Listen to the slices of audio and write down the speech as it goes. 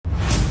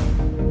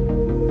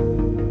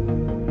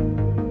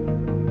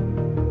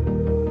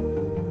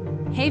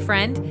Hey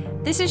friend,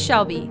 this is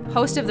Shelby,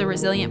 host of the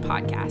Resilient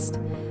Podcast.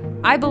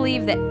 I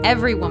believe that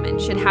every woman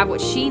should have what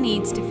she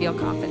needs to feel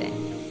confident.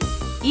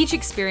 Each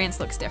experience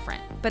looks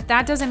different, but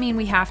that doesn't mean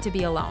we have to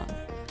be alone.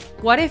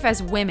 What if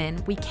as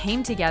women, we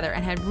came together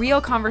and had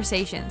real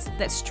conversations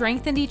that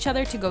strengthened each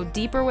other to go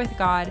deeper with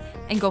God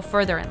and go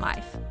further in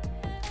life?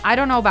 I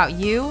don't know about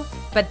you,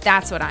 but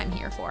that's what I'm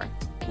here for.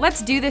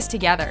 Let's do this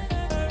together.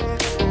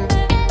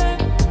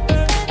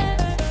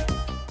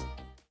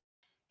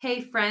 Hey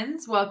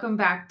friends, welcome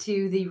back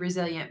to the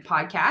Resilient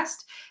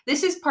Podcast.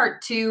 This is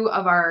part 2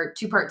 of our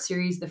 2-part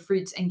series, The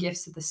Fruits and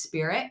Gifts of the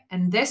Spirit.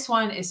 And this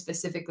one is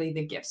specifically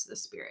the gifts of the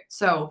Spirit.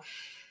 So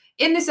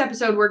in this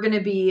episode, we're going to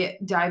be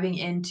diving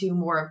into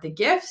more of the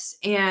gifts.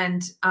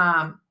 And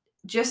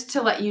just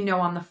to let you know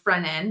on the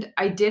front end,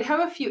 I did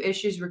have a few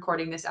issues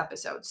recording this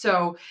episode.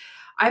 So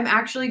I'm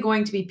actually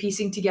going to be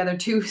piecing together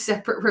 2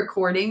 separate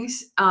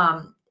recordings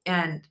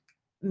and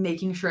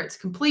making sure it's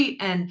complete.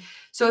 And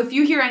so if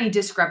you hear any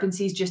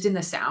discrepancies just in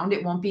the sound,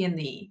 it won't be in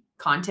the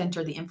content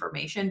or the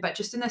information, but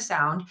just in the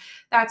sound,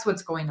 that's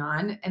what's going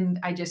on. And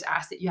I just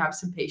ask that you have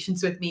some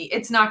patience with me.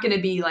 It's not going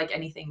to be like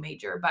anything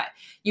major, but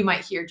you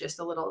might hear just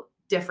a little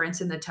difference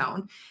in the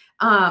tone.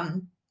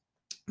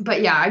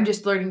 But yeah, I'm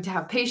just learning to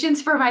have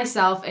patience for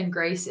myself and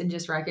grace and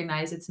just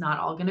recognize it's not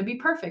all going to be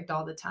perfect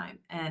all the time.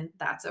 And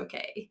that's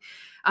okay.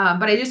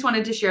 But I just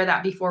wanted to share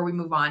that before we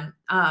move on.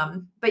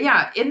 But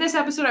yeah, in this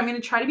episode, I'm going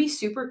to try to be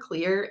super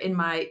clear in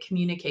my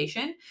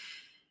communication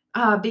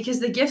because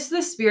the gifts of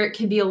the Spirit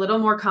can be a little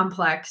more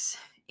complex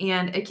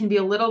and it can be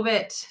a little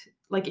bit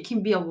like it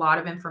can be a lot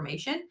of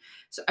information.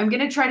 So I'm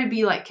going to try to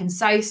be like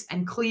concise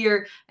and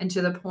clear and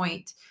to the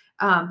point.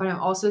 But I'm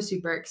also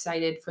super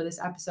excited for this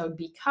episode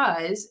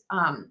because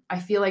I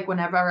feel like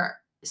whenever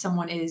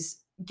someone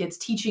gets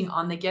teaching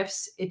on the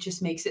gifts, it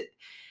just makes it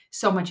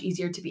so much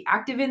easier to be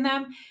active in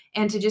them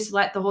and to just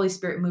let the Holy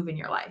Spirit move in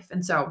your life.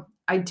 And so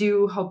I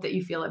do hope that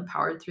you feel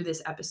empowered through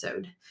this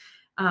episode.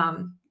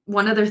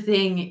 One other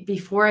thing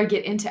before I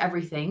get into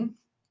everything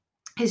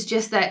is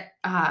just that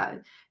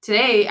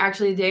today,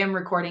 actually the day I'm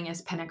recording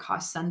is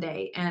Pentecost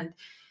Sunday. And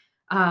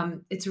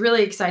it's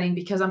really exciting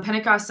because on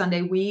Pentecost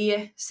Sunday,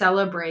 we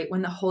celebrate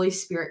when the Holy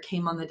Spirit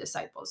came on the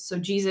disciples. So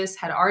Jesus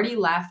had already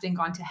left and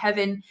gone to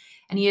heaven,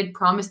 and he had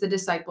promised the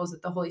disciples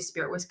that the Holy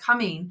Spirit was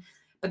coming.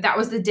 But that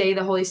was the day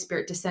the Holy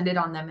Spirit descended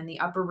on them in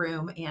the upper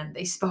room, and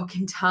they spoke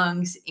in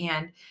tongues,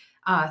 and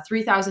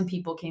 3,000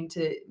 people came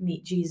to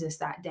meet Jesus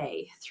that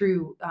day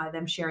through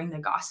them sharing the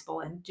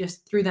gospel and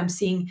just through them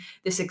seeing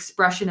this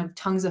expression of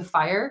tongues of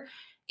fire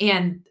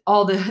and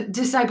all the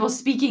disciples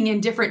speaking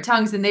in different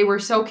tongues. And they were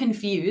so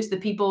confused, the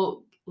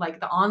people, like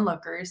the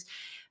onlookers.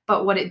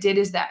 But what it did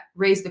is that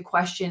raised the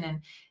question.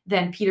 And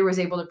then Peter was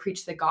able to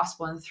preach the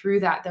gospel. And through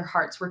that, their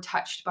hearts were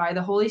touched by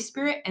the Holy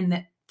Spirit. And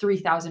that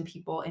 3,000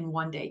 people in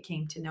one day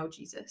came to know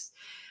Jesus.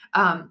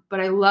 But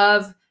I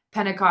love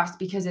Pentecost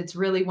because it's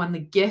really when the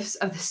gifts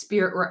of the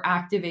Spirit were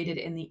activated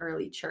in the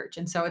early church.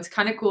 And so it's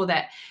kind of cool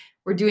that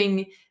we're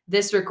doing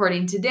this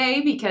recording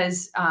today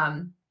because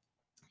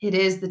it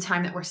is the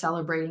time that we're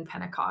celebrating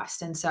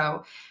Pentecost. And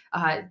so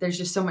there's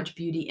just so much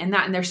beauty in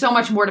that. And there's so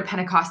much more to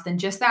Pentecost than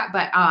just that.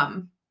 But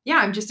yeah,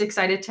 I'm just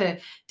excited to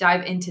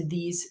dive into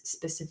these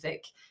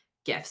specific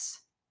gifts.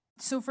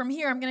 So from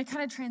here, I'm going to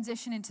kind of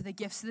transition into the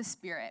gifts of the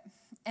Spirit.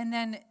 And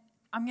then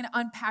I'm going to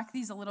unpack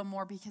these a little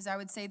more because I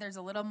would say there's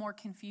a little more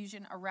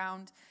confusion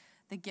around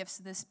the gifts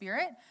of the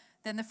Spirit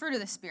than the fruit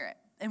of the Spirit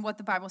and what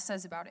the Bible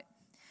says about it.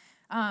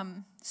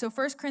 So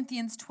 1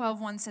 Corinthians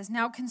 12:1 says,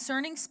 "Now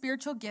concerning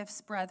spiritual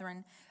gifts,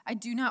 brethren, I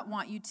do not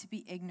want you to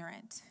be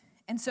ignorant."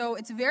 And so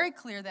it's very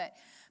clear that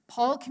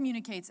Paul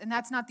communicates, and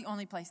that's not the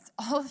only place. It's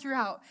all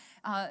throughout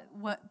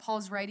what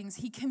Paul's writings.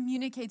 He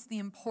communicates the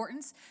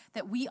importance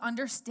that we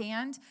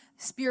understand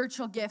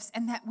spiritual gifts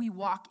and that we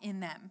walk in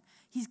them.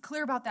 He's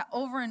clear about that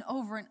over and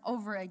over and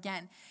over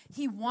again.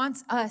 He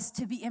wants us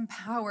to be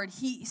empowered.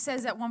 He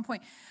says at one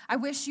point, "I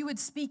wish you would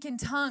speak in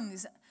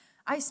tongues.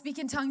 I speak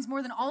in tongues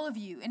more than all of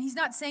you." And he's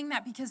not saying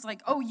that because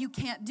like, oh, you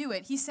can't do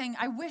it. He's saying,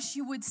 I wish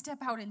you would step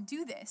out and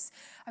do this.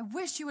 I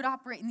wish you would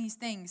operate in these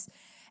things.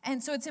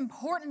 And so it's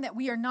important that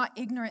we are not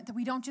ignorant, that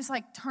we don't just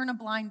like turn a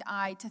blind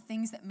eye to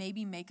things that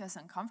maybe make us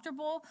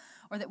uncomfortable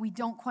or that we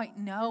don't quite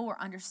know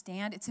or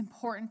understand. It's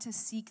important to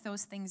seek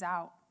those things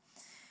out.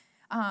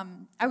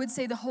 I would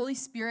say the Holy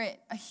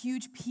Spirit, a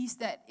huge piece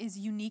that is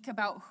unique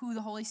about who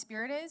the Holy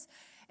Spirit is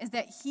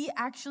that he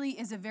actually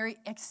is a very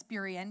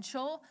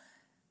experiential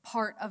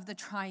part of the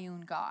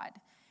triune God.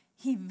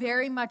 He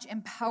very much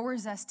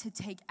empowers us to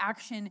take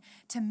action,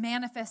 to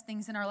manifest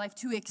things in our life,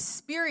 to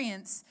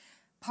experience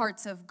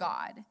parts of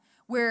God,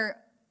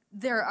 where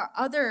there are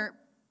other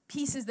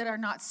pieces that are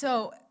not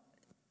so.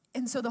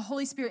 And so the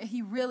Holy Spirit,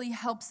 he really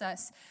helps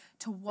us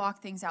to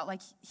walk things out.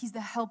 Like he's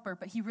the helper,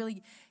 but he's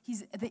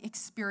the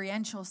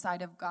experiential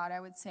side of God, I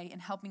would say, in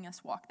helping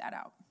us walk that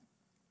out.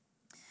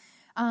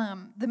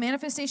 The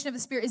manifestation of the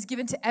Spirit is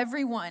given to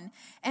everyone.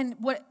 And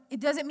it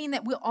doesn't mean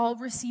that we'll all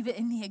receive it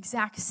in the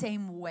exact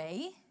same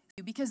way,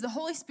 because the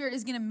Holy Spirit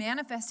is going to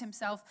manifest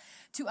himself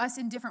to us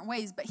in different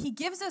ways. But he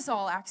gives us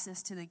all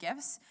access to the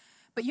gifts.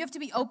 But you have to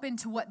be open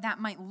to what that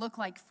might look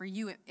like for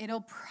you.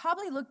 It'll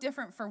probably look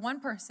different for one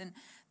person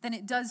than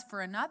it does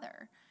for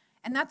another.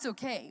 And that's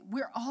okay.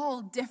 We're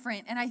all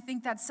different. And I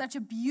think that's such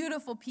a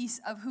beautiful piece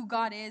of who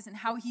God is and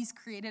how he's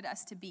created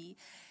us to be,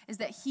 is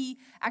that he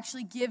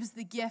actually gives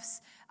the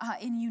gifts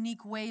in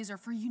unique ways or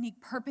for unique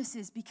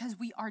purposes because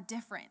we are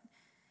different.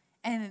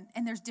 And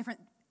there's different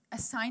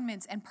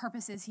assignments and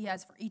purposes he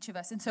has for each of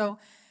us. And so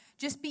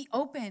just be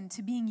open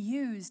to being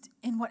used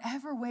in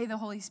whatever way the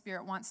Holy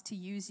Spirit wants to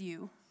use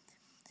you.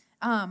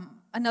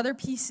 Another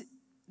piece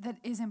that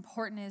is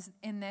important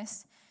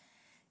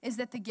is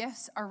that the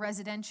gifts are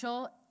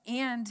residential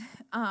and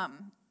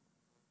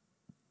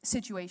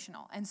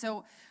situational. And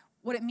so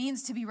what it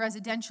means to be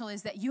residential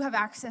is that you have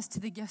access to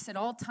the gifts at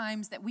all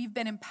times, that we've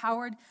been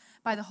empowered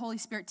by the Holy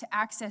Spirit to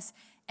access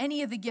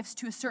any of the gifts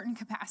to a certain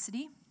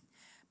capacity.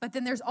 But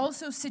then there's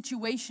also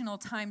situational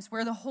times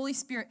where the Holy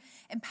Spirit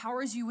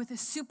empowers you with a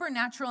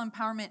supernatural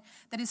empowerment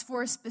that is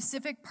for a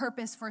specific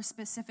purpose, for a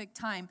specific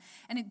time.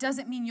 And it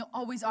doesn't mean you'll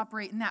always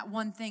operate in that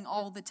one thing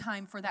all the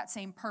time for that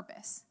same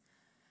purpose.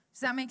 Does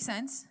that make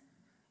sense?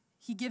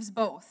 He gives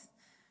both.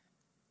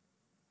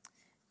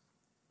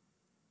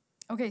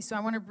 Okay, so I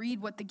want to read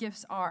what the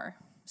gifts are.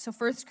 So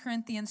 1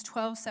 Corinthians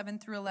 12, 7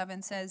 through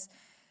 11 says,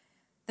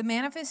 "The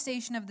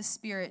manifestation of the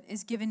Spirit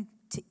is given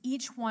to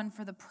each one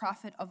for the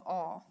profit of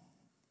all.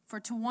 For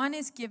to one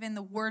is given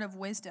the word of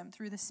wisdom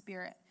through the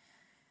Spirit,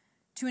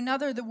 to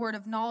another the word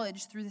of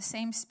knowledge through the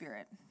same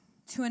Spirit,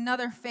 to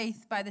another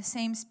faith by the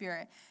same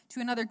Spirit,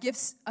 to another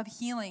gifts of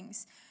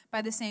healings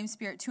by the same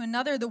Spirit, to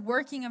another the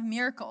working of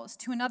miracles,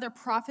 to another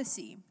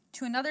prophecy,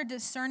 to another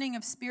discerning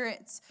of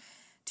spirits,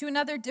 to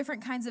another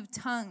different kinds of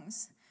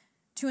tongues,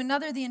 to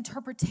another the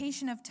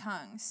interpretation of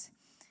tongues.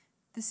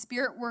 The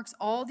Spirit works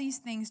all these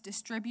things,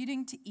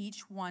 distributing to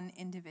each one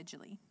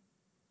individually."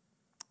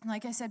 And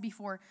like I said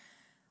before,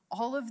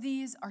 all of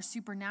these are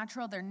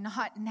supernatural. They're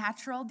not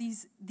natural.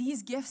 These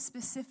gifts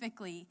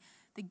specifically,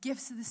 the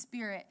gifts of the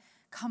Spirit,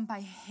 come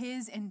by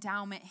his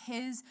endowment,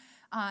 his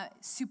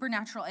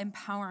supernatural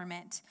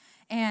empowerment.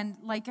 And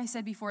like I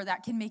said before,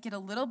 that can make it a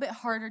little bit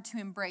harder to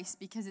embrace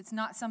because it's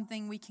not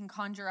something we can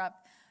conjure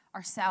up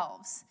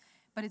ourselves.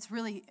 But it's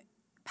really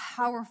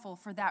powerful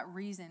for that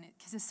reason,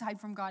 because aside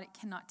from God, it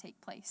cannot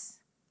take place.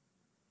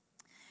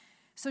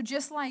 So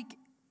just like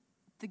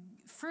the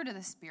fruit of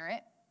the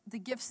Spirit, the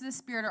gifts of the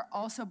Spirit are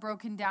also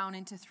broken down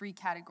into 3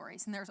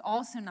 categories, and there's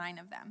also 9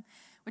 of them,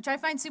 which I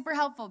find super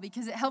helpful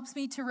because it helps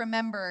me to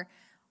remember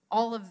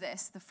all of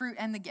this, the fruit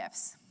and the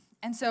gifts.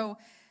 And so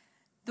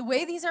the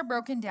way these are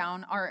broken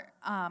down are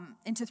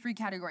into 3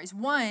 categories.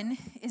 One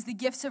is the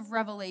gifts of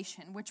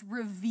revelation, which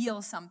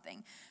reveal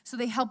something. So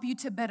they help you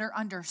to better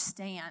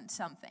understand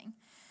something.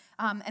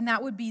 And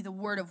that would be the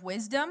word of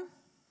wisdom,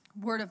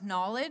 word of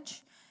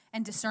knowledge,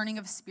 and discerning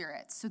of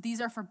spirits. So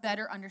these are for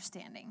better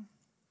understanding.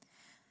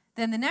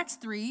 Then the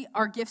next 3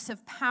 are gifts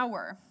of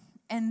power,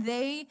 and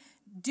they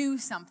do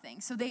something.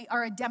 So they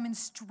are a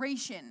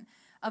demonstration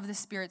of the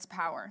Spirit's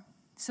power.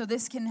 So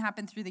this can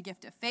happen through the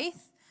gift of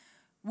faith,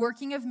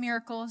 working of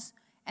miracles,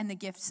 and the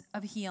gifts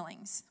of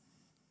healings.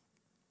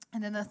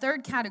 And then the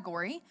third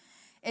category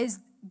is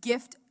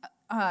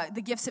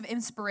the gifts of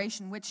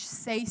inspiration, which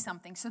say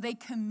something. So they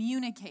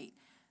communicate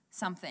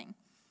something.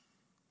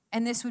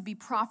 And this would be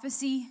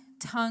prophecy,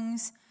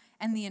 tongues,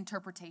 and the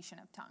interpretation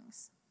of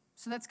tongues.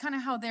 So that's kind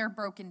of how they're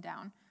broken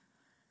down.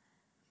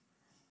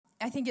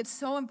 I think it's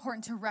so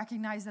important to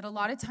recognize that a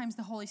lot of times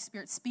the Holy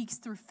Spirit speaks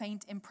through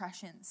faint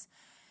impressions.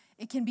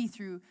 It can be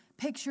through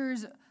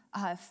pictures,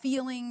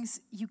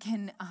 feelings. You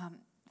can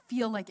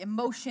feel like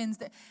emotions.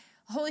 The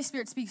Holy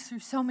Spirit speaks through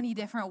so many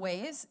different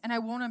ways, and I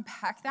won't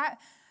unpack that.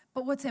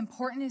 But what's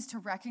important is to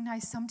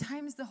recognize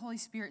sometimes the Holy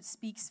Spirit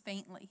speaks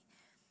faintly.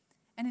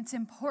 And it's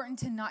important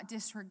to not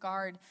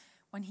disregard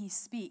when he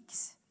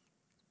speaks.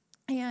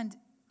 And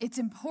it's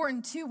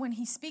important, too, when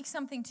he speaks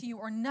something to you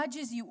or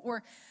nudges you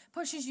or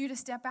pushes you to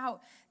step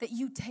out, that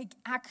you take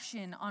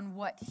action on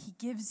what he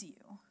gives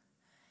you.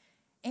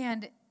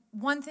 And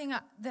one thing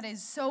that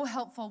is so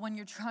helpful when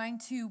you're trying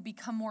to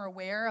become more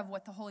aware of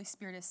what the Holy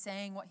Spirit is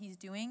saying, what he's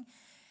doing,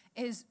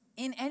 is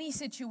in any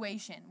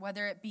situation,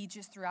 whether it be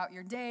just throughout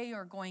your day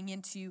or going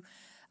into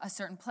a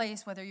certain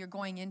place, whether you're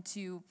going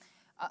into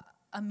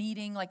a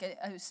meeting like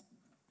a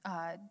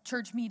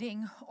church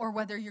meeting, or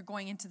whether you're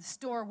going into the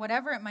store,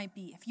 whatever it might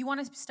be. If you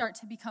want to start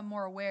to become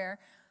more aware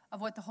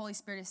of what the Holy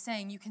Spirit is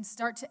saying, you can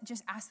start to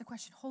just ask the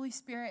question, Holy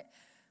Spirit,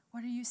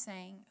 what are you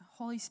saying?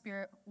 Holy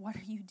Spirit, what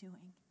are you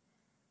doing?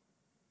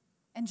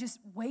 And just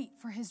wait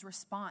for his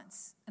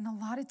response. And a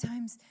lot of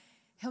times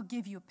he'll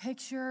give you a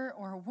picture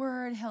or a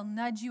word. He'll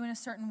nudge you in a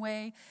certain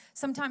way.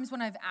 Sometimes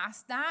when I've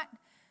asked that,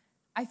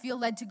 I feel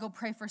led to go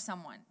pray for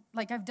someone.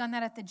 Like I've done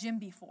that at the gym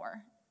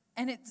before.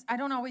 And I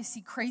don't always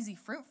see crazy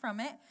fruit from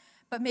it,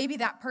 but maybe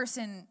that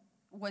person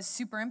was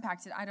super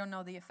impacted. I don't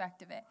know the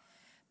effect of it.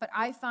 But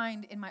I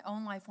find in my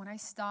own life when I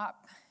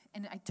stop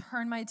and I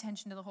turn my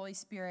attention to the Holy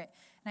Spirit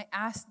and I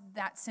ask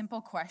that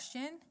simple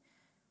question,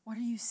 what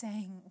are you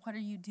saying? What are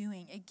you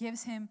doing? It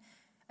gives him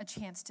a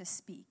chance to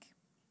speak.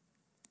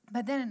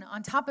 But then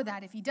on top of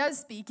that, if he does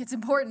speak, it's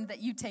important that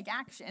you take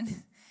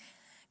action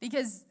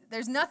because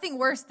there's nothing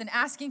worse than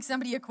asking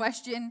somebody a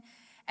question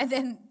and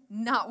then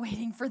not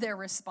waiting for their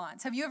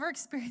response. Have you ever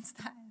experienced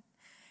that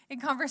in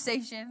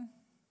conversation?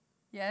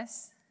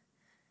 Yes?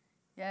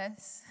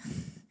 Yes.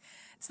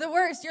 It's the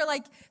worst. You're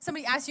like,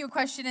 somebody asks you a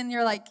question and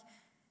you're like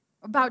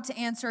about to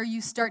answer,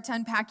 you start to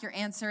unpack your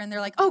answer and they're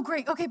like, oh,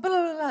 great, okay, blah,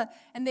 blah, blah.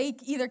 And they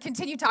either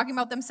continue talking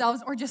about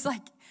themselves or just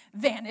like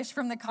vanish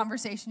from the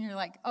conversation. You're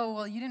like, oh,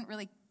 well, you didn't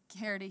really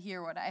care to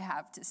hear what I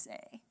have to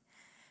say,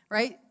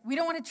 right? We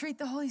don't want to treat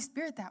the Holy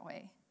Spirit that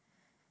way.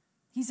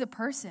 He's a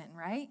person,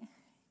 right?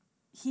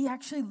 He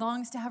actually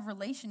longs to have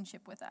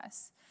relationship with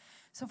us.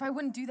 So if I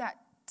wouldn't do that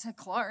to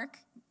Clark,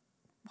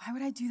 why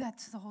would I do that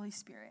to the Holy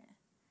Spirit?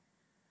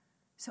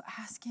 So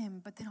ask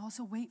him, but then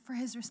also wait for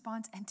his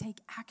response and take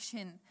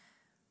action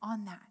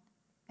on that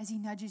as he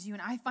nudges you.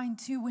 And I find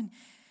too,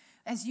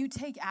 as you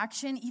take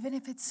action, even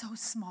if it's so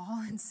small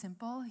and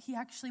simple, he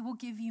actually will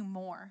give you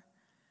more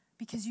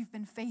because you've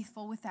been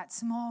faithful with that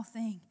small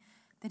thing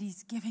that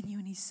he's given you,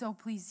 and he's so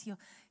pleased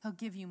he'll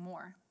give you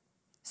more.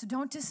 So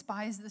don't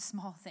despise the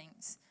small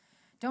things.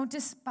 Don't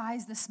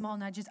despise the small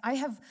nudges. I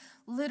have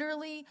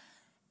literally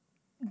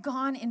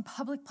gone in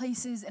public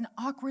places and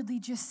awkwardly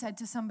just said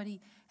to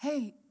somebody,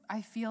 hey,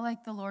 I feel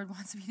like the Lord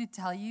wants me to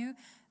tell you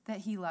that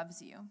he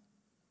loves you.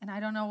 And I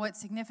don't know what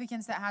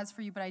significance that has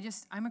for you, but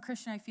I'm a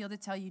Christian. I feel to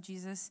tell you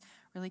Jesus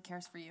really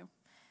cares for you.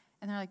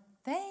 And they're like,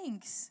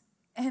 thanks.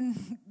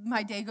 And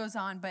my day goes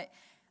on, but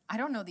I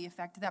don't know the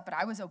effect of that, but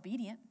I was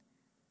obedient.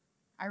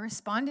 I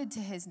responded to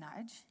his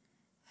nudge,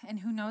 and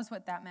who knows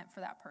what that meant for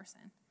that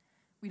person.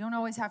 We don't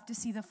always have to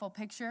see the full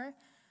picture.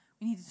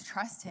 We need to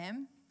trust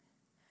him,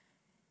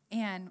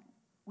 and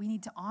we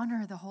need to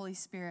honor the Holy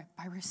Spirit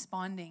by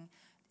responding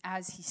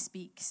as he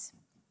speaks.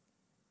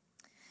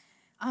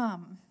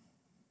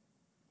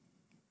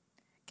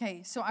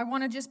 Okay, so I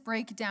want to just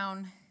break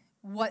down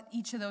what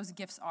each of those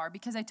gifts are,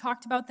 because I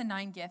talked about the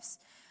 9 gifts,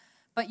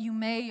 but you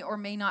may or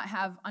may not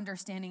have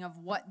understanding of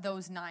what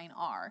those 9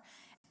 are.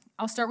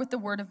 I'll start with the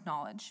word of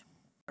knowledge.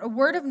 A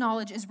word of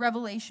knowledge is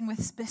revelation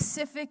with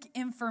specific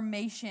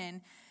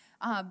information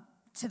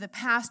to the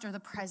past or the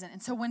present.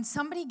 And so when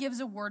somebody gives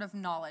a word of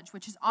knowledge,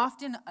 which is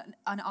often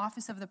an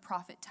office of the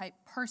prophet type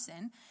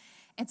person,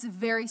 it's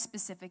very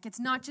specific. It's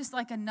not just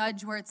like a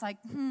nudge where it's like,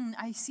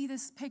 I see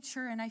this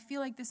picture and I feel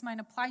like this might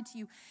apply to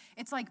you.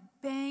 It's like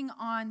bang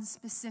on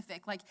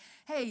specific. Like,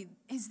 hey,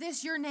 is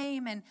this your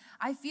name? And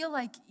I feel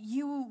like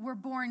you were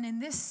born in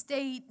this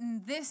state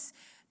and this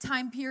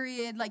time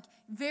period, like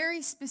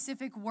very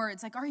specific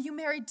words. Like, are you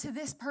married to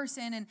this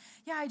person? And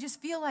yeah, I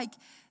just feel like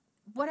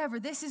whatever,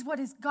 this is what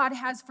God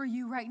has for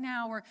you right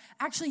now, or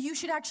actually you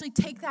should actually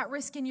take that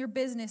risk in your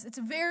business. It's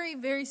very,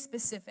 very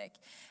specific,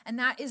 and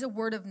that is a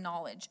word of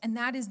knowledge, and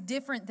that is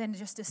different than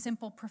just a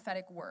simple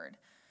prophetic word.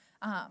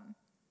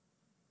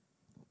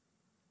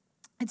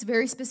 It's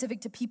very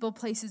specific to people,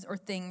 places, or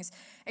things.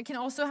 It can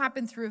also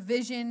happen through a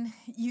vision.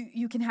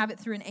 You can have it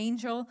through an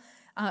angel,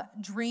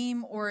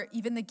 dream, or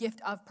even the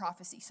gift of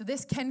prophecy. So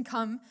this can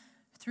come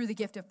through the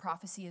gift of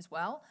prophecy as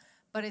well,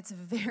 but it's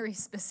very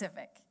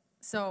specific.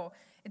 So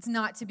it's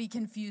not to be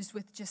confused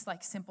with just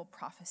like simple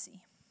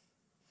prophecy.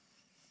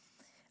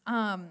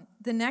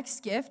 The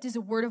next gift is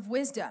a word of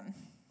wisdom.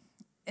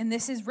 And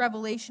this is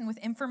revelation with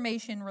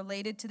information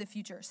related to the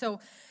future. So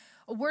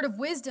a word of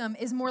wisdom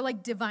is more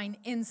like divine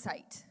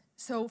insight.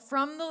 So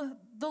from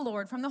the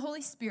Lord, from the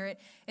Holy Spirit,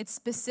 it's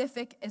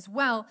specific as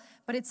well,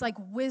 but it's like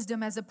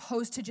wisdom as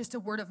opposed to just a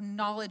word of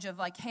knowledge of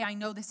like, hey, I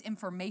know this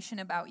information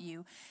about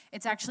you.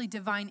 It's actually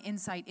divine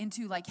insight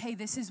into like, hey,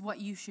 this is what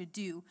you should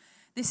do.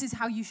 This is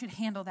how you should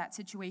handle that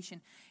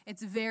situation.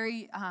 It's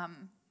very,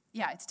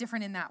 it's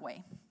different in that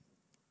way.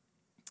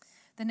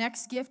 The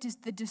next gift is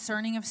the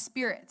discerning of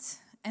spirits.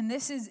 And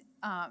this is,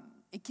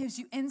 it gives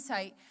you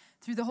insight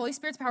through the Holy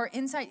Spirit's power,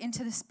 insight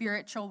into the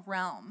spiritual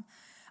realm.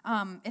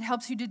 It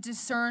helps you to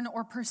discern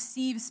or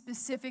perceive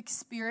specific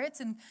spirits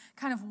and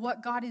kind of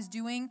what God is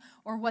doing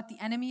or what the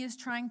enemy is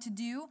trying to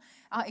do.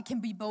 It can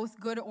be both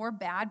good or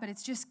bad, but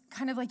it's just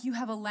kind of like you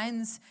have a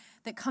lens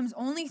that comes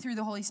only through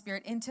the Holy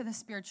Spirit into the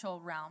spiritual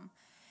realm.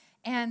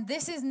 And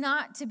this is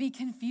not to be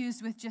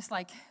confused with just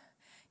like,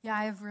 yeah,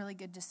 I have really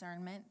good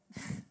discernment.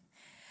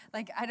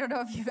 Like, I don't know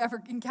if you've ever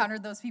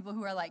encountered those people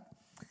who are like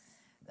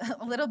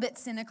a little bit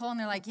cynical and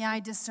they're like, yeah,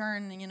 I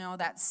discern,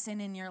 that sin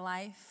in your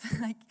life.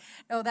 Like,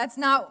 no, that's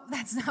not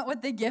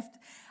what the gift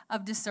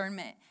of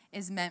discernment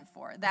is meant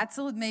for. That's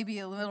maybe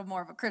a little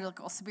more of a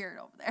critical spirit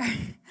over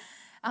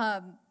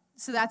there.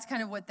 So that's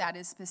kind of what that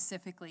is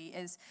specifically,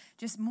 is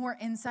just more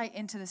insight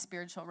into the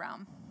spiritual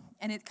realm.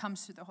 And it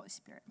comes through the Holy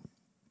Spirit.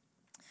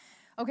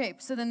 Okay,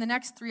 so then the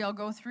next 3 I'll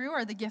go through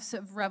are the gifts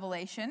of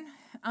revelation.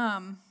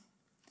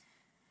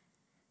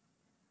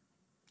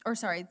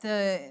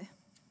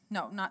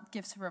 Not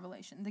gifts of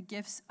revelation, the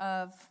gifts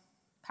of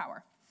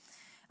power.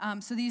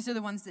 So these are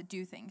the ones that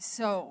do things.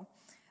 So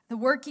The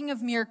working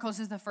of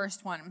miracles is the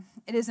first one.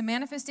 It is a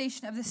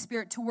manifestation of the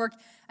Spirit to work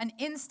an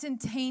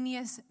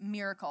instantaneous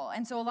miracle.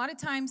 And so a lot of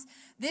times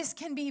this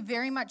can be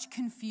very much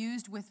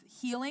confused with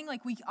healing.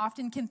 Like we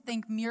often can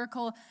think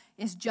miracle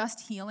is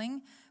just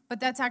healing, but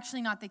that's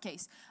actually not the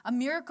case. A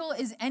miracle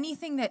is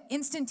anything that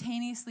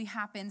instantaneously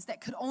happens that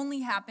could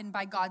only happen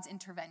by God's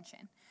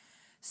intervention.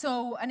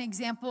 So an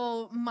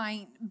example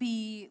might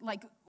be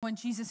like when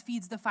Jesus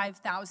feeds the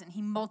 5,000,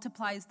 he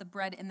multiplies the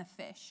bread and the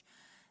fish.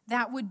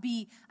 That would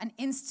be an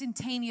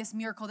instantaneous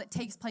miracle that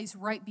takes place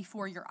right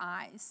before your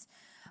eyes.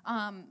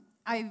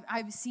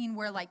 I've seen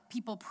where like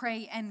people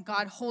pray and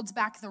God holds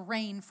back the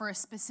rain for a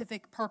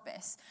specific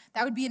purpose.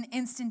 That would be an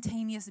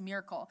instantaneous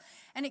miracle.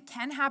 And it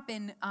can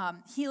happen,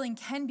 healing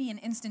can be an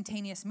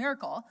instantaneous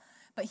miracle,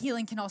 but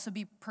healing can also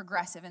be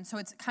progressive. And so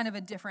it's kind of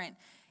a different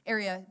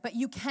area, but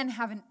you can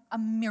have a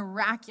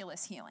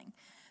miraculous healing.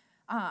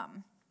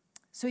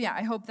 So yeah,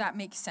 I hope that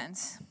makes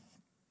sense.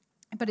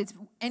 But it's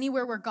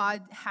anywhere where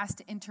God has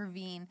to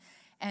intervene,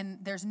 and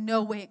there's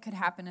no way it could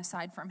happen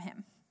aside from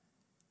him.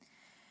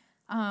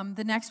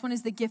 The next one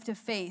is the gift of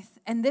faith.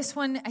 And this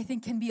one, I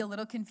think, can be a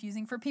little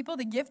confusing for people.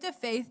 The gift of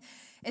faith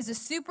is a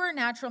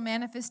supernatural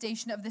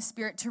manifestation of the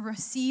Spirit to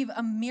receive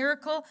a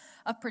miracle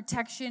of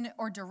protection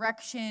or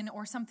direction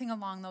or something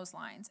along those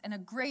lines. And a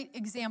great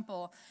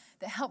example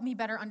that helped me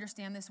better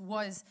understand this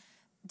was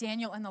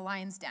Daniel in the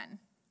lion's den.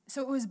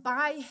 So it was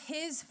by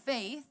his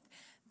faith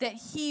that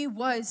he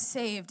was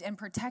saved and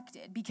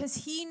protected because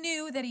he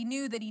knew that he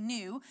knew that he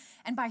knew.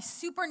 And by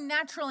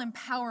supernatural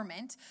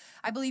empowerment,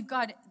 I believe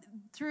God,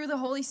 through the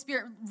Holy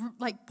Spirit,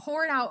 like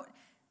poured out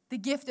the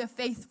gift of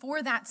faith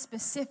for that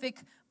specific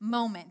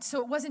moment.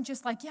 So it wasn't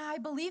just like, yeah, I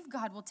believe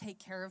God will take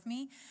care of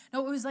me.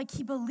 No, it was like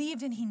he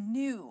believed and he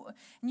knew.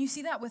 And you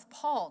see that with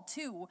Paul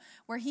too,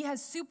 where he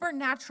has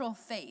supernatural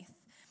faith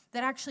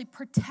that actually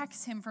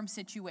protects him from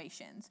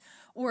situations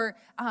or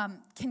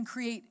can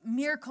create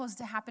miracles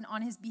to happen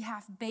on his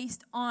behalf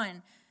based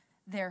on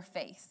their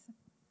faith.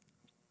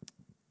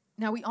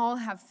 Now, we all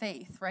have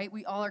faith, right?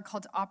 We all are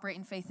called to operate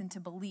in faith and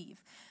to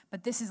believe.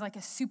 But this is like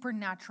a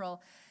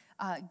supernatural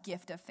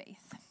gift of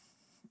faith.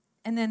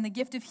 And then the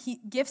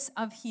gifts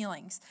of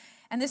healings.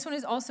 And this one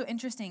is also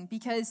interesting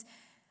because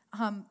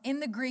in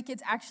the Greek,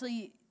 it's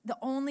actually the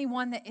only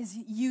one that is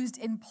used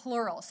in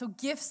plural. So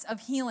gifts of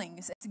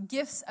healings. It's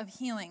gifts of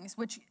healings,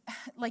 which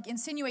like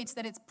insinuates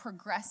that it's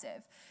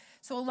progressive.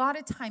 So a lot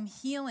of time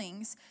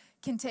healings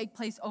can take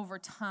place over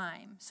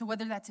time. So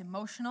whether that's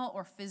emotional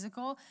or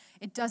physical,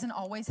 it doesn't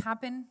always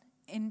happen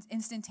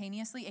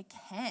instantaneously. It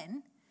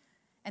can,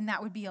 and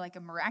that would be like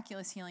a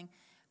miraculous healing.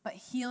 But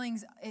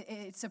healings,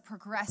 it's a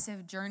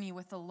progressive journey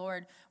with the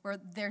Lord where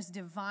there's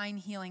divine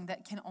healing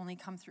that can only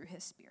come through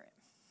his Spirit.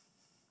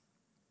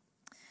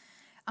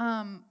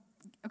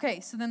 Okay,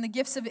 so then the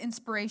gifts of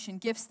inspiration,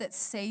 gifts that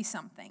say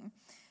something.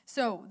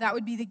 So that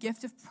would be the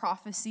gift of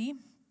prophecy,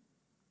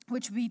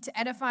 which would be to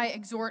edify,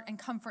 exhort, and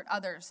comfort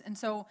others. And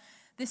so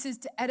this is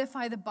to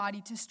edify the body,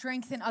 to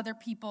strengthen other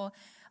people,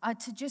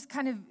 to just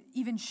kind of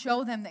even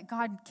show them that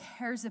God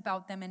cares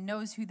about them and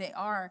knows who they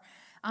are.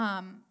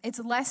 It's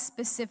less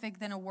specific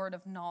than a word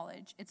of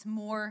knowledge. It's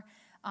more,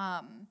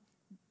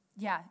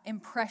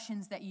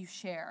 impressions that you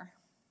share.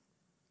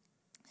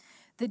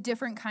 The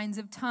different kinds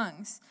of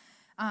tongues.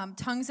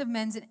 Tongues of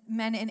men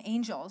and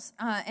angels.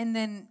 And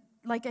then,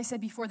 like I said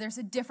before, there's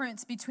a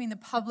difference between the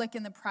public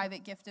and the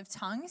private gift of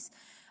tongues.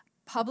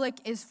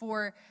 Public gift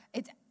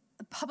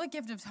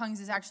of tongues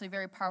is actually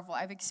very powerful.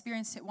 I've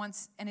experienced it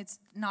once, and it's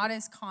not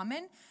as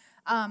common,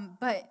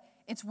 but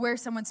it's where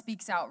someone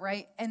speaks out,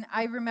 right? And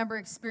I remember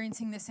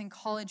experiencing this in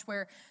college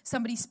where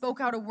somebody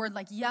spoke out a word,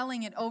 like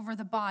yelling it over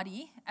the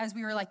body as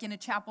we were like in a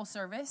chapel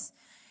service.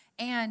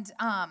 And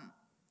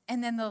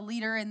then the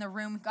leader in the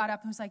room got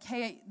up and was like,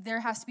 hey, there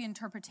has to be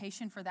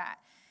interpretation for that.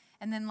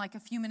 And then like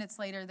a few minutes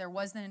later, there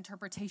was an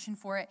interpretation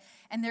for it.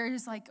 And there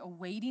is like a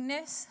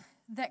weightiness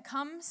that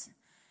comes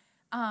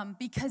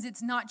because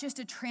it's not just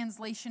a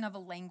translation of a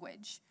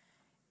language.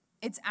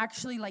 It's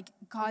actually like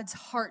God's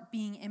heart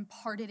being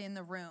imparted in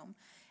the room.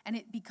 And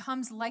it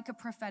becomes like a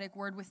prophetic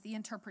word with the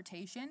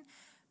interpretation.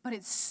 But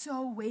it's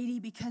so weighty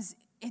because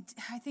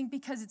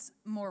it's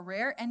more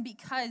rare and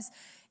because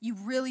you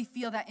really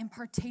feel that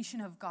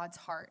impartation of God's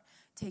heart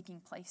taking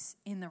place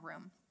in the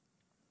room.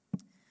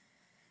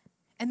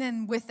 And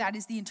then with that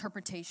is the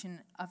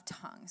interpretation of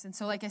tongues. And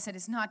so like I said,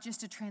 it's not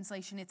just a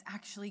translation, it's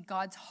actually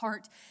God's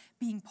heart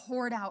being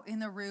poured out in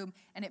the room,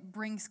 and it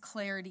brings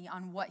clarity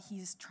on what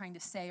he's trying to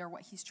say or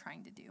what he's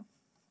trying to do.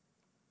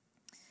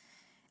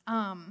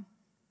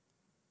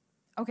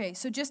 Okay,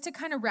 so just to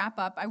kind of wrap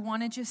up, I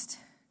want to just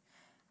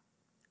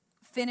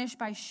finish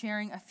by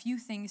sharing a few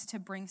things to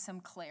bring some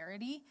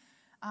clarity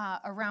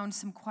around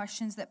some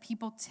questions that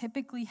people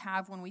typically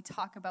have when we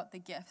talk about the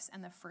gifts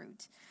and the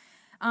fruit.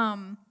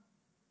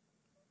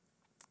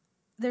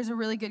 There's a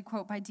really good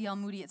quote by D.L.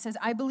 Moody. It says,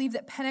 "I believe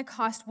that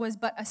Pentecost was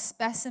but a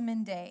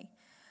specimen day.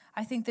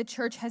 I think the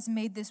church has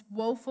made this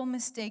woeful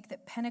mistake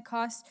that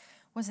Pentecost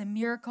was a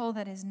miracle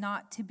that is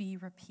not to be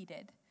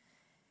repeated."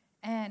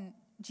 And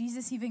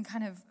Jesus even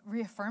kind of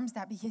reaffirms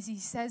that because he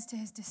says to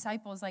his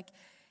disciples, like,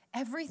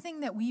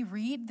 everything that we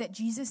read that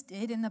Jesus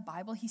did in the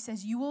Bible, he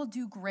says, you will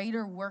do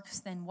greater works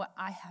than what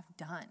I have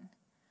done.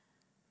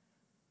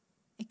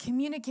 It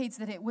communicates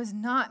that it was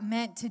not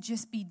meant to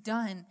just be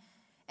done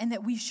and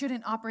that we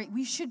shouldn't operate.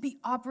 We should be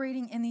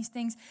operating in these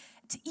things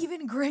to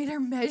even greater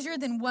measure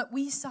than what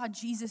we saw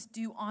Jesus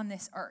do on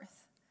this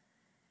earth.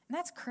 And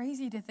that's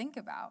crazy to think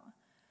about.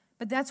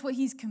 But that's what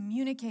he's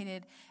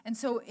communicated. And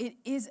so it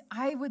is,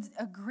 I would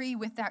agree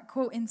with that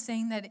quote in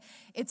saying that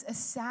it's a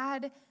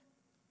sad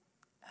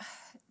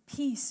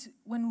piece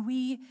when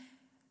we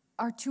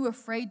are too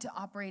afraid to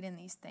operate in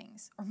these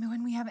things, or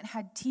when we haven't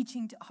had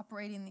teaching to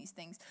operate in these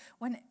things.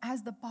 When,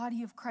 as the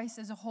body of Christ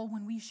as a whole,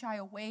 when we shy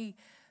away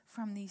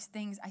from these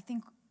things, I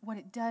think what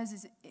it does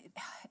is it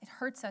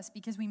hurts us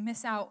because we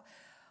miss out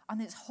on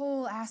this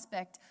whole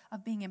aspect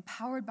of being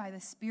empowered by the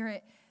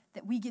Spirit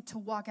that we get to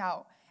walk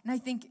out. And I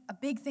think a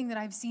big thing that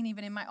I've seen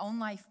even in my own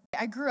life,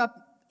 I grew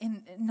up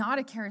in not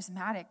a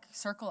charismatic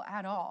circle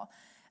at all.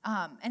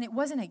 And it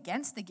wasn't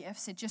against the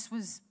gifts, it just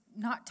was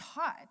not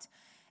taught.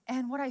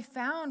 And what I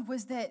found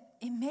was that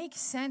it makes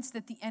sense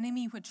that the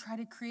enemy would try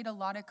to create a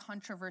lot of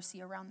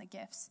controversy around the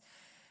gifts.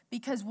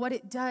 Because what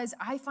it does,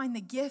 I find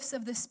the gifts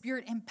of the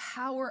Spirit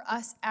empower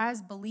us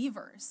as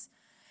believers.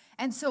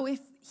 And so if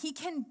he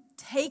can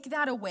take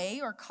that away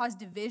or cause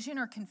division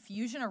or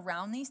confusion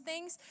around these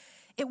things,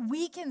 it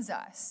weakens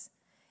us.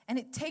 And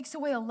it takes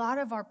away a lot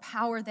of our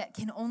power that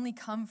can only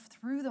come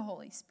through the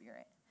Holy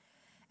Spirit.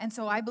 And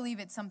so I believe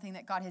it's something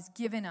that God has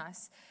given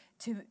us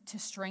to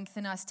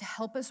strengthen us, to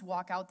help us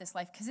walk out this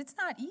life, because it's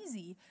not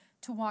easy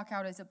to walk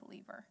out as a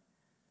believer.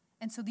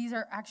 And so these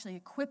are actually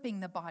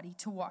equipping the body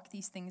to walk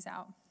these things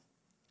out.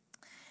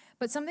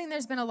 But something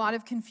there's been a lot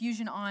of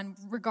confusion on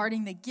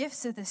regarding the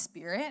gifts of the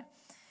Spirit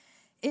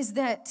is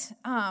that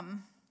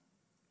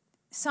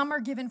some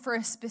are given for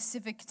a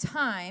specific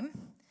time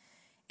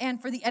and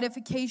for the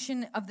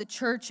edification of the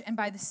church and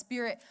by the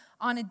Spirit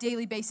on a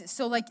daily basis.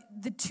 So like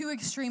the two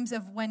extremes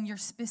of when you're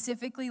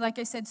specifically, like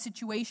I said,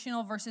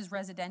 situational versus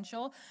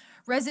residential.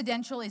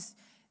 Residential is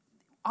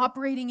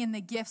operating in the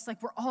gifts,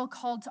 like we're all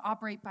called to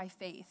operate by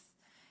faith.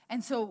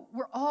 And so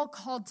we're all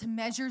called to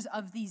measures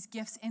of these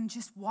gifts and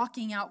just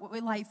walking out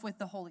life with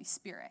the Holy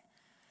Spirit.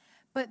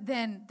 But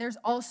then there's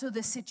also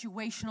the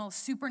situational,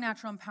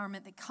 supernatural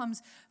empowerment that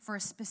comes for a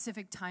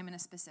specific time and a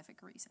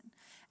specific reason.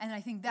 And I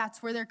think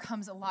that's where there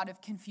comes a lot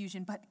of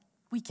confusion, but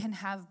we can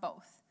have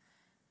both.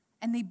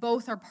 And they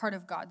both are part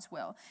of God's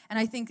will. And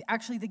I think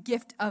actually the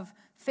gift of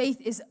faith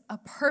is a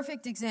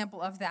perfect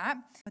example of that.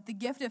 But the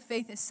gift of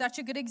faith is such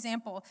a good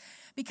example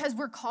because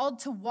we're called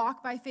to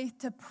walk by faith,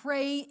 to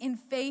pray in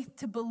faith,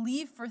 to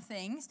believe for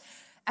things.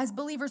 As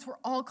believers, we're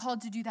all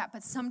called to do that,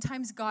 but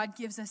sometimes God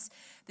gives us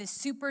this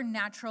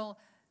supernatural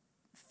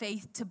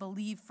faith to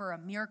believe for a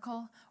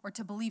miracle or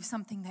to believe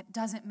something that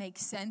doesn't make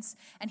sense,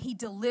 and he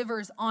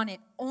delivers on it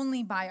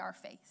only by our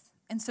faith.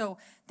 And so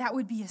that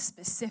would be a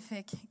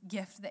specific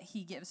gift that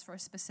he gives for a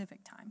specific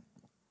time.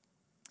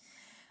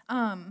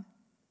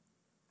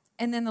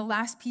 And then the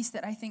last piece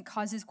that I think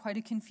causes quite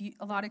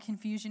a lot of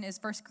confusion is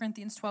 1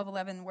 Corinthians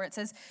 12:11, where it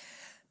says,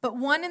 "But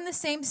one and the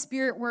same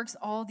Spirit works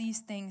all these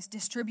things,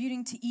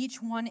 distributing to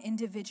each one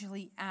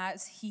individually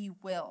as he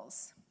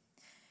wills."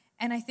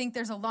 And I think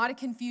there's a lot of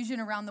confusion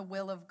around the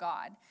will of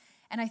God.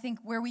 And I think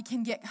where we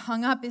can get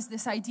hung up is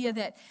this idea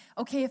that,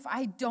 okay, if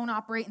I don't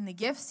operate in the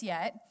gifts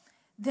yet,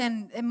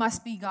 then it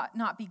must be God,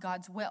 not be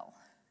God's will.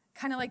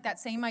 Kind of like that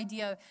same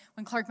idea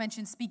when Clark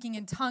mentioned speaking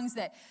in tongues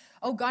that,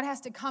 oh, God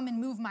has to come and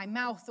move my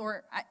mouth,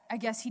 or I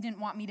guess he didn't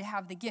want me to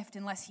have the gift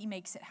unless he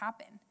makes it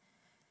happen.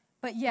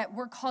 But yet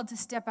we're called to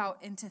step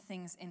out into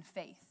things in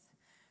faith.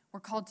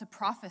 We're called to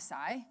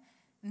prophesy.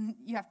 And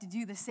you have to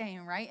do the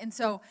same, right? And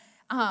so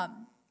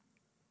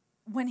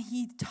when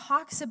he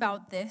talks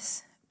about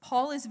this,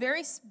 Paul is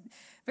very,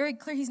 very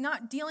clear. He's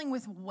not dealing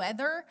with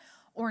whether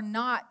or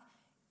not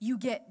you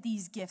get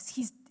these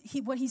gifts.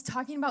 What he's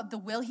talking about, the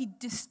will, he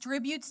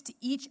distributes to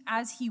each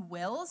as he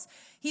wills.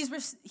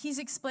 He's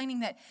explaining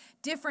that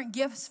different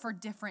gifts for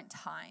different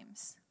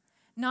times.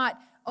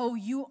 Not, oh,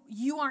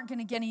 you aren't going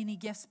to get any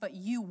gifts, but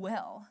you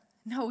will.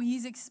 No,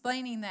 he's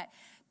explaining that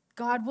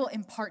God will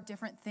impart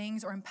different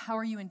things or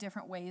empower you in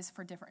different ways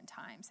for different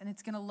times. And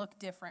it's going to look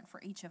different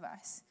for each of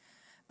us.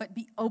 But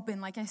be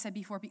open, like I said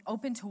before, be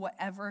open to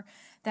whatever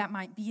that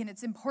might be. And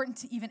it's important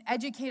to even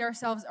educate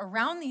ourselves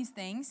around these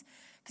things,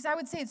 because I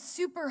would say it's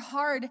super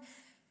hard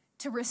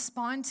to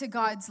respond to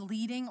God's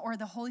leading or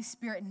the Holy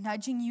Spirit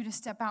nudging you to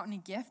step out in a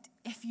gift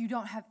if you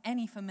don't have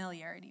any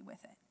familiarity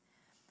with it.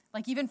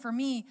 Like even for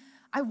me,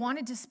 I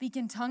wanted to speak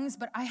in tongues,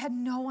 but I had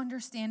no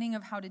understanding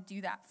of how to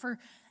do that for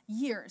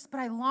years,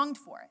 but I longed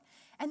for it.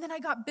 And then I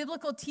got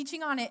biblical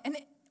teaching on it, and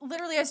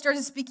literally I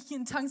started speaking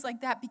in tongues like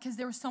that because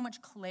there was so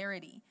much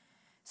clarity.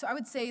 So I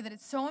would say that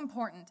it's so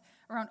important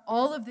around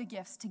all of the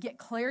gifts to get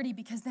clarity,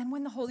 because then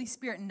when the Holy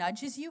Spirit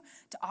nudges you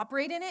to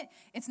operate in it,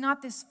 it's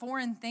not this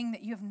foreign thing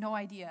that you have no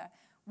idea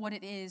what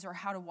it is or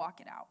how to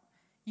walk it out.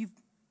 You've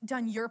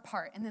done your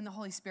part, and then the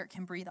Holy Spirit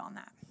can breathe on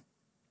that.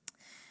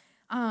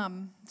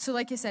 So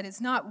like I said,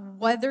 it's not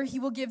whether he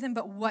will give them,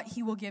 but what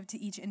he will give to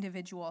each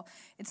individual.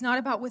 It's not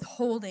about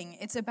withholding.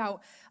 It's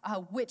about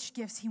which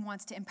gifts he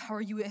wants to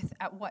empower you with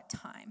at what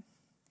time.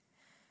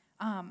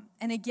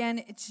 And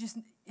again, it's just,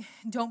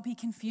 don't be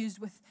confused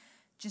with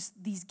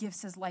just these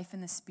gifts as life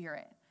in the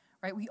Spirit,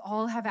 right? We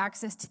all have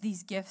access to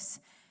these gifts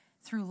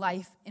through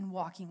life in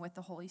walking with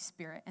the Holy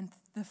Spirit. And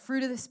the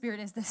fruit of the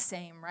Spirit is the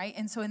same, right?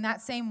 And so in that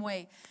same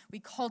way, we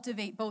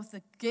cultivate both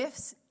the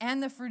gifts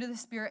and the fruit of the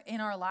Spirit in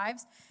our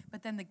lives,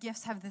 but then the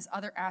gifts have this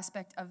other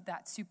aspect of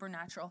that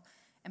supernatural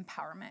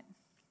empowerment.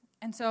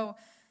 And so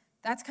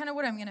that's kind of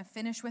what I'm going to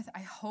finish with.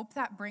 I hope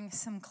that brings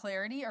some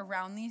clarity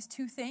around these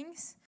two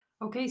things.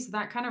 Okay, so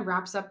that kind of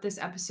wraps up this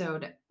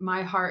episode.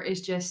 My heart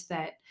is just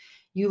that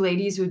you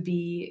ladies would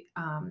be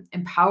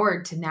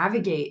empowered to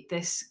navigate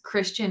this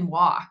Christian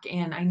walk.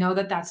 And I know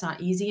that that's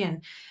not easy.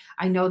 And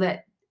I know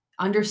that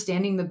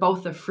understanding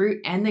both the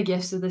fruit and the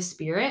gifts of the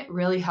Spirit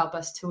really help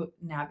us to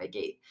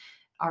navigate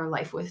our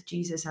life with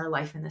Jesus, our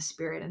life in the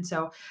Spirit. And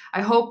so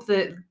I hope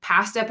the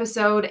past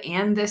episode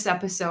and this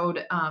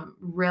episode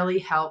really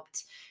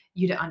helped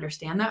you to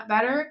understand that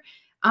better.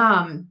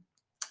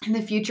 In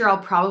the future, I'll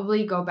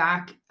probably go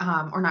back,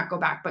 or not go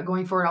back, but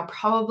going forward, I'll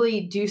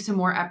probably do some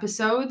more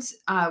episodes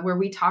where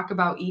we talk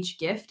about each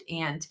gift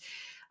and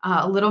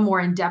a little more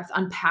in depth,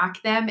 unpack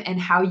them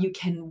and how you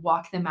can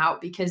walk them out,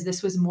 because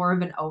this was more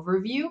of an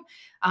overview,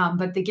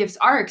 but the gifts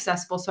are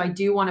accessible. So I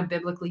do want to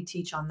biblically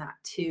teach on that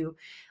too.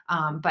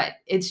 But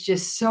it's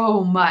just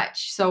so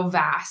much, so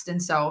vast.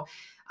 And so,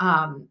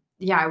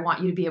 I want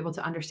you to be able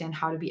to understand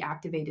how to be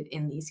activated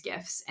in these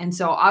gifts. And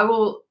so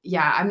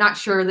I'm not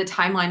sure the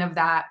timeline of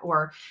that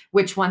or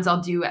which ones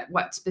I'll do at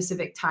what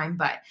specific time,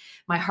 but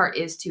my heart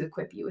is to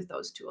equip you with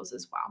those tools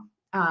as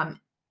well.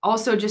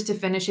 Also, just to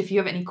finish, if you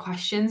have any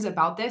questions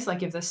about this,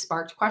 like if this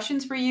sparked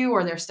questions for you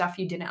or there's stuff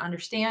you didn't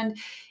understand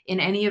in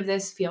any of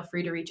this, feel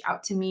free to reach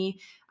out to me.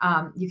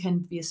 You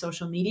can via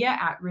social media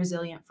at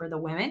Resilient for the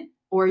Women,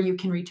 or you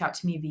can reach out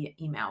to me via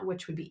email,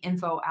 which would be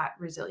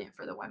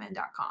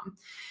info@resilientforthewomen.com.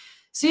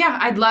 So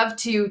I'd love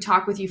to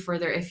talk with you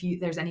further if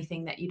there's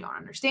anything that you don't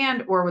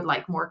understand or would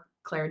like more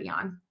clarity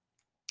on.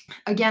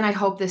 Again, I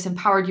hope this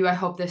empowered you. I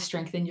hope this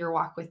strengthened your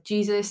walk with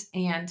Jesus.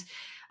 And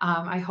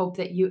I hope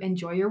that you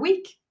enjoy your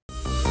week.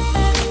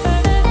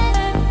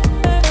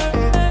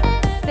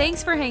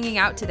 Thanks for hanging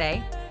out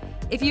today.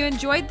 If you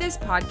enjoyed this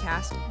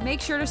podcast,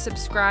 make sure to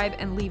subscribe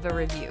and leave a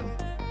review.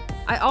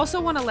 I also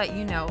want to let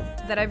you know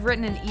that I've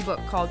written an ebook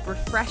called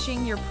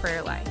Refreshing Your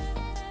Prayer Life.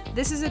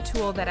 This is a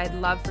tool that I'd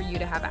love for you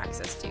to have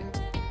access to.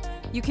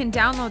 You can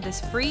download this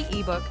free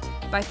ebook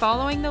by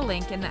following the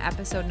link in the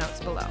episode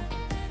notes below.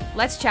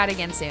 Let's chat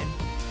again soon.